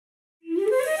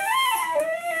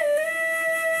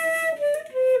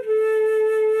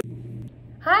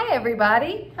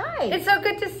everybody. Hi. It's so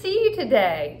good to see you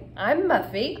today. I'm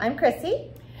Muffy. I'm Chrissy.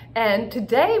 And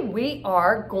today we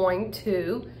are going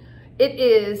to,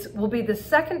 will be the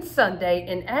second Sunday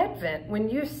in Advent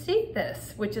when you see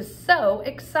this, which is so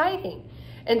exciting.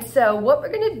 And so what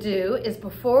we're going to do is,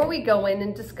 before we go in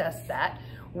and discuss that,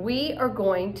 we are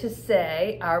going to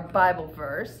say our Bible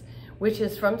verse, which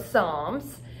is from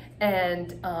Psalms.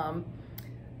 And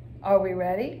are we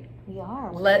ready? We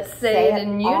are. Let's say it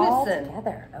in unison.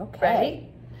 Together. Okay. Ready?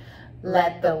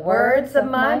 Let the words of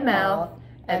my mouth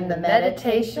and the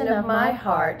meditation of my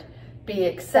heart be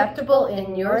acceptable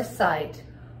in your sight,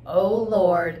 O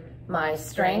Lord, my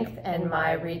strength and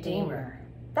my Redeemer.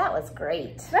 That was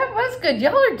great. That was good.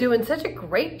 Y'all are doing such a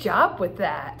great job with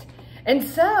that. And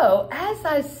so, as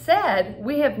I said,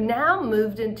 we have now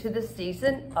moved into the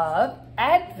season of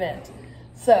Advent.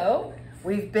 So,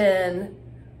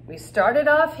 we started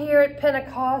off here at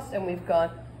Pentecost, and we've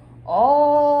gone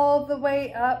all the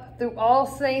way up through All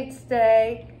Saints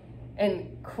Day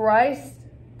and Christ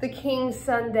the King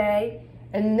Sunday,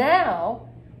 and now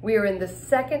we are in the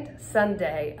second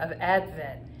Sunday of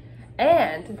Advent.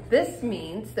 And this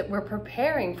means that we're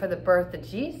preparing for the birth of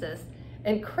Jesus,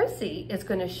 and Chrissy is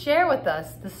going to share with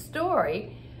us the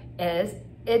story as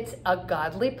it's a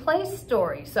godly place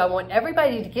story. So I want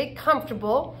everybody to get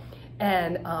comfortable,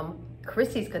 and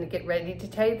Chrissy's going to get ready to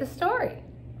tell you the story.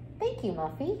 Thank you,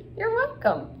 Muffy. You're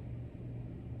welcome.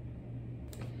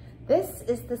 This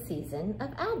is the season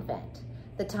of Advent,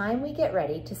 the time we get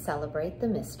ready to celebrate the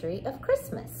mystery of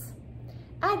Christmas.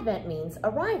 Advent means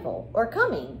arrival or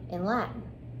coming in Latin.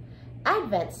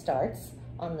 Advent starts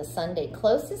on the Sunday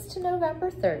closest to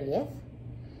November 30th,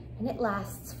 and it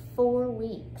lasts 4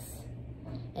 weeks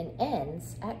and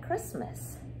ends at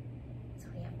Christmas. So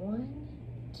we have 1,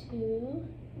 2,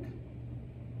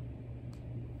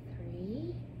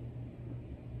 3,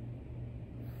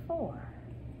 4.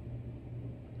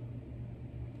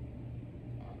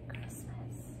 And Christmas.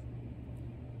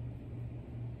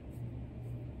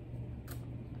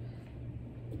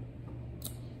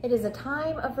 It is a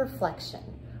time of reflection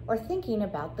or thinking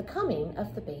about the coming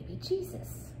of the baby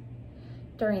Jesus.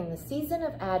 During the season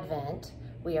of Advent,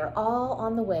 we are all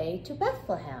on the way to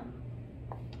Bethlehem,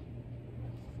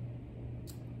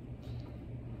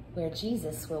 where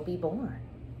Jesus will be born.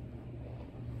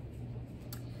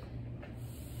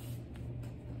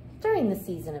 During the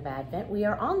season of Advent, we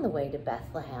are on the way to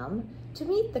Bethlehem to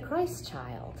meet the Christ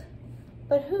child.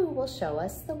 But who will show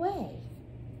us the way?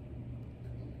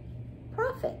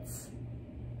 Prophets.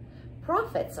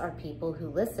 Prophets are people who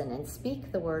listen and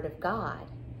speak the word of God,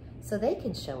 so they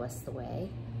can show us the way.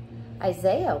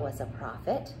 Isaiah was a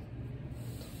prophet,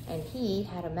 and he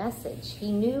had a message.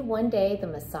 He knew one day the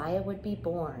Messiah would be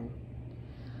born.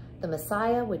 The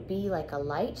Messiah would be like a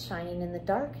light shining in the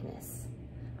darkness.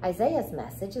 Isaiah's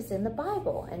message is in the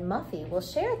Bible, and Muffy will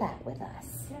share that with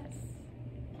us. Yes.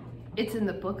 It's in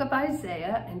the book of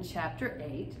Isaiah in chapter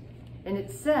 8, and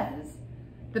it says,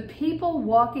 "The people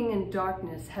walking in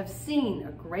darkness have seen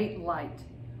a great light.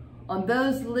 On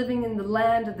those living in the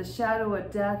land of the shadow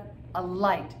of death, a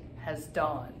light has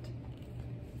dawned."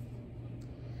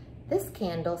 This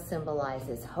candle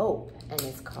symbolizes hope and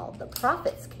is called the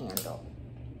prophet's candle.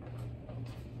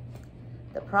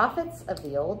 The prophets of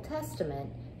the Old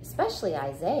Testament, especially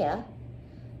Isaiah,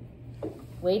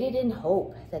 waited in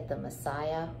hope that the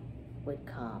Messiah would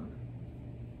come.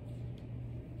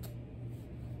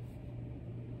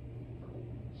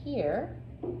 Here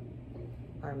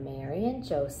are Mary and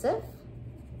Joseph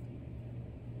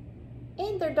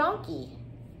and their donkey,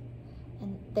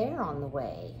 and they're on the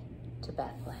way to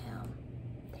Bethlehem.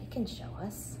 They can show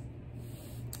us.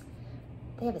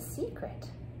 They have a secret.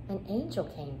 An angel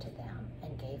came to them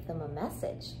and gave them a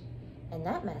message, and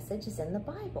that message is in the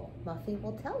Bible. Muffy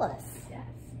will tell us. Yes.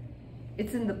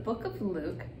 It's in the book of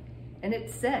Luke, and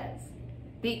it says,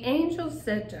 "The angel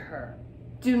said to her,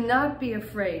 'Do not be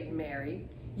afraid, Mary.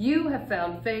 You have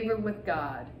found favor with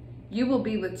God. You will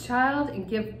be with child and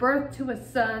give birth to a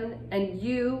son, and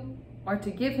you are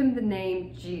to give him the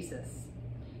name Jesus.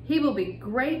 He will be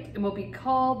great and will be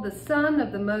called the Son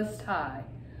of the Most High.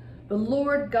 The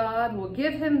Lord God will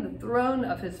give him the throne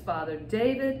of his father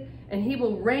David, and he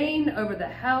will reign over the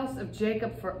house of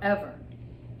Jacob forever.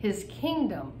 His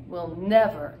kingdom will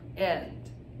never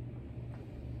end."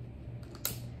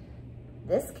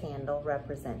 This candle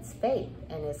represents faith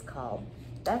and is called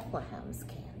Bethlehem's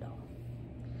candle.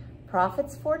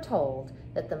 Prophets foretold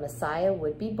that the Messiah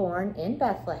would be born in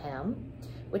Bethlehem,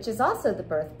 which is also the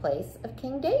birthplace of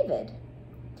King David.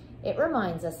 It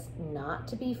reminds us not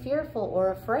to be fearful or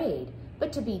afraid,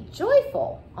 but to be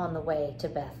joyful on the way to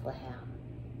Bethlehem.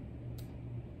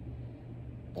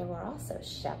 there were also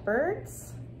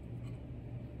shepherds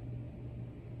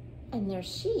and their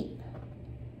sheep.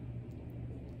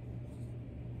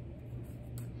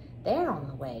 They're on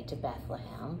the way to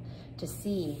Bethlehem to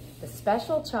see the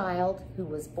special child who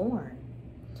was born.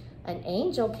 An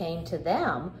angel came to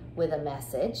them with a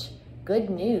message, good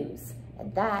news,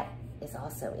 and that is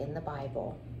also in the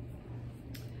Bible.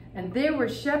 And there were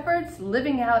shepherds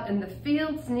living out in the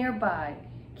fields nearby,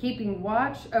 keeping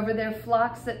watch over their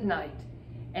flocks at night.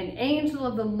 An angel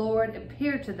of the Lord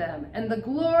appeared to them, and the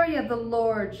glory of the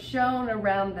Lord shone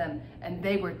around them, and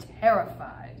they were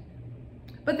terrified.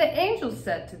 But the angel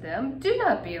said to them, "Do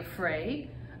not be afraid.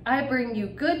 I bring you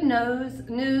good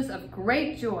news of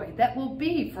great joy that will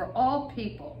be for all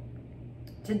people.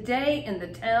 Today in the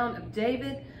town of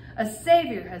David, a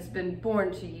Savior has been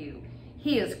born to you.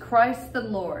 He is Christ the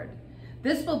Lord.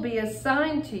 This will be a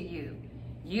sign to you.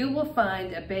 You will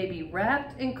find a baby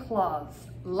wrapped in cloths,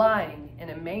 lying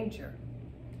in a manger."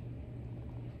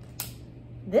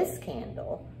 This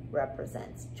candle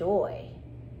represents joy,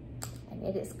 and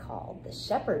it is called the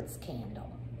shepherd's candle.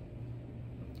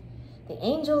 The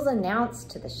angels announced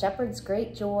to the shepherds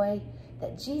great joy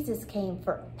that Jesus came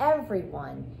for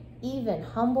everyone, even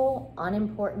humble,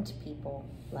 unimportant people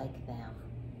like them.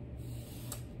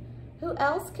 Who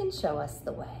else can show us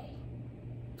the way?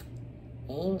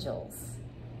 Angels.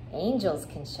 Angels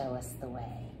can show us the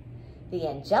way. The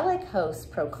angelic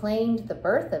host proclaimed the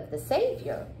birth of the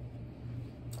Savior,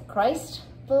 Christ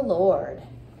the Lord.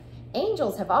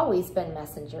 Angels have always been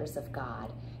messengers of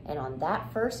God, and on that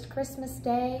first Christmas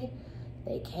day,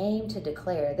 they came to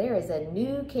declare there is a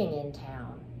new king in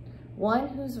town, one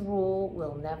whose rule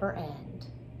will never end.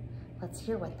 Let's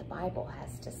hear what the Bible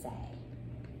has to say.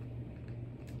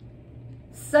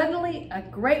 Suddenly, a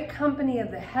great company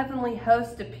of the heavenly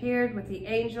host appeared with the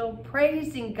angel,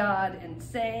 praising God and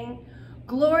saying,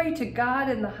 "Glory to God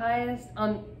in the highest,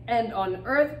 and on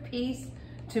earth peace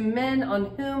to men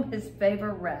on whom his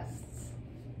favor rests."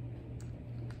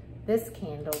 This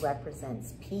candle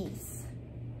represents peace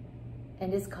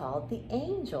and is called the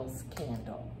angel's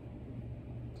candle.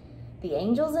 The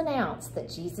angels announced that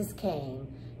Jesus came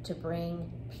to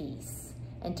bring peace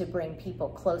and to bring people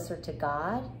closer to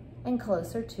God and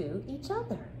closer to each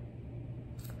other.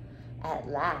 At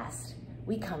last,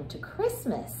 we come to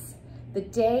Christmas, the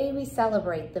day we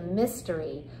celebrate the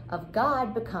mystery of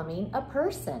God becoming a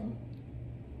person.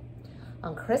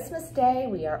 On Christmas Day,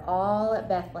 we are all at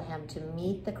Bethlehem to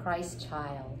meet the Christ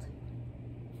child,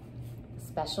 the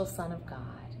special Son of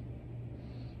God.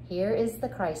 Here is the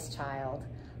Christ child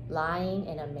lying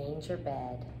in a manger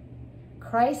bed.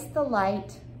 Christ the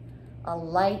light, a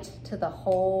light to the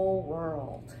whole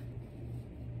world.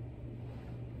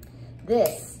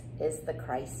 This is the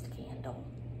Christ candle.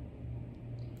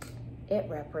 It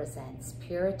represents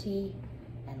purity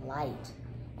and light,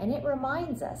 and it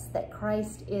reminds us that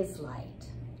Christ is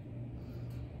light.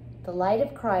 The light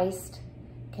of Christ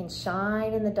can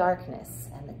shine in the darkness,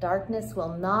 and the darkness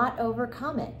will not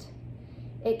overcome it.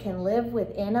 It can live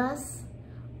within us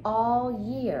all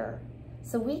year,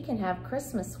 so we can have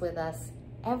Christmas with us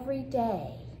every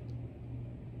day.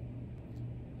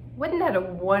 Wasn't that a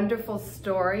wonderful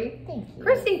story? Thank you.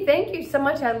 Chrissy, thank you so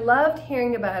much. I loved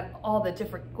hearing about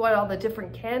what all the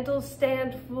different candles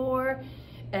stand for.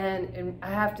 And I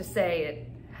have to say, it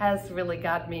has really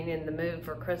got me in the mood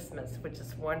for Christmas, which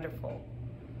is wonderful.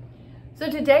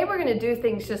 So today we're going to do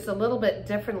things just a little bit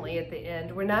differently at the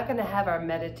end. We're not going to have our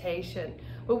meditation,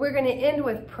 but we're going to end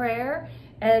with prayer.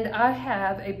 And I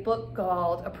have a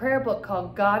prayer book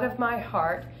called God of My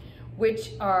Heart,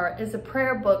 which is a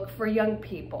prayer book for young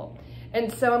people.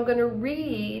 And so I'm going to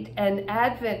read an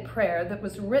Advent prayer that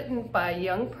was written by a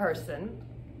young person.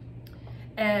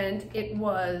 And it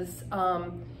was,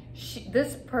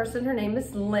 this person, her name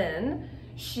is Lynn.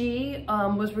 She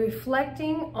was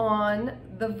reflecting on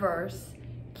the verse,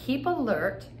 "Keep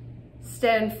alert,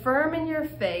 stand firm in your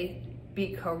faith,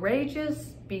 be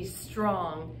courageous, be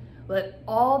strong. Let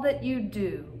all that you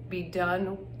do be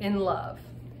done in love."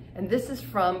 And this is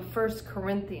from 1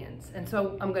 Corinthians. And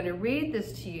so I'm going to read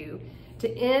this to you to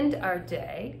end our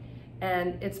day.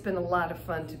 And it's been a lot of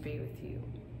fun to be with you.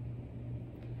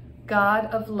 God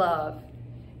of love,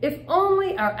 if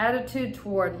only our attitude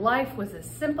toward life was as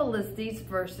simple as these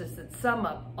verses that sum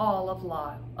up all of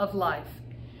life.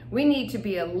 We need to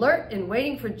be alert and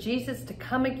waiting for Jesus to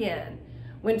come again.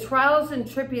 When trials and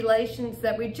tribulations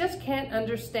that we just can't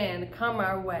understand come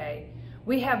our way,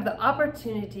 we have the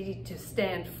opportunity to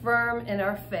stand firm in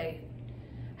our faith.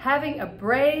 Having a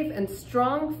brave and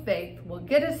strong faith will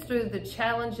get us through the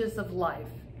challenges of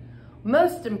life.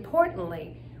 Most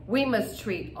importantly, we must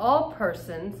treat all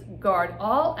persons, guard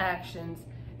all actions,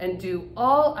 and do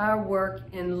all our work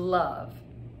in love.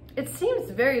 It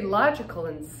seems very logical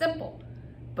and simple,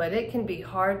 but it can be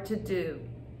hard to do.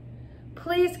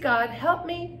 Please, God, help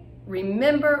me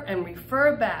remember and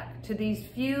refer back to these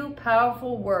few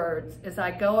powerful words as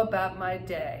I go about my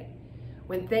day.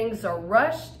 When things are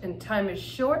rushed and time is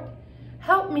short,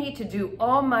 help me to do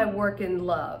all my work in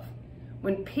love.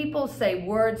 When people say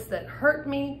words that hurt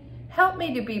me, help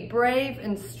me to be brave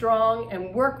and strong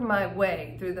and work my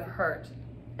way through the hurt.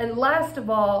 And last of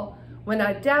all, when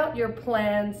I doubt your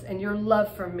plans and your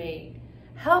love for me,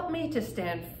 help me to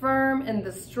stand firm in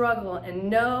the struggle and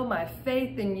know my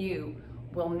faith in you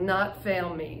will not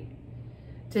fail me.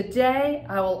 Today,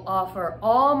 I will offer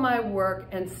all my work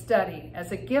and study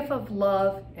as a gift of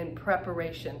love in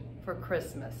preparation for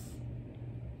Christmas.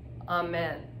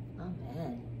 Amen.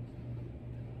 Amen.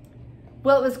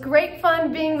 Well, it was great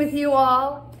fun being with you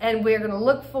all, and we're going to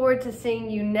look forward to seeing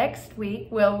you next week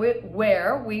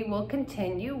where we will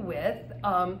continue with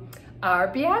our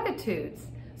Beatitudes.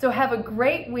 So have a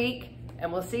great week,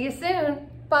 and we'll see you soon.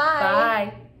 Bye.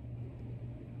 Bye.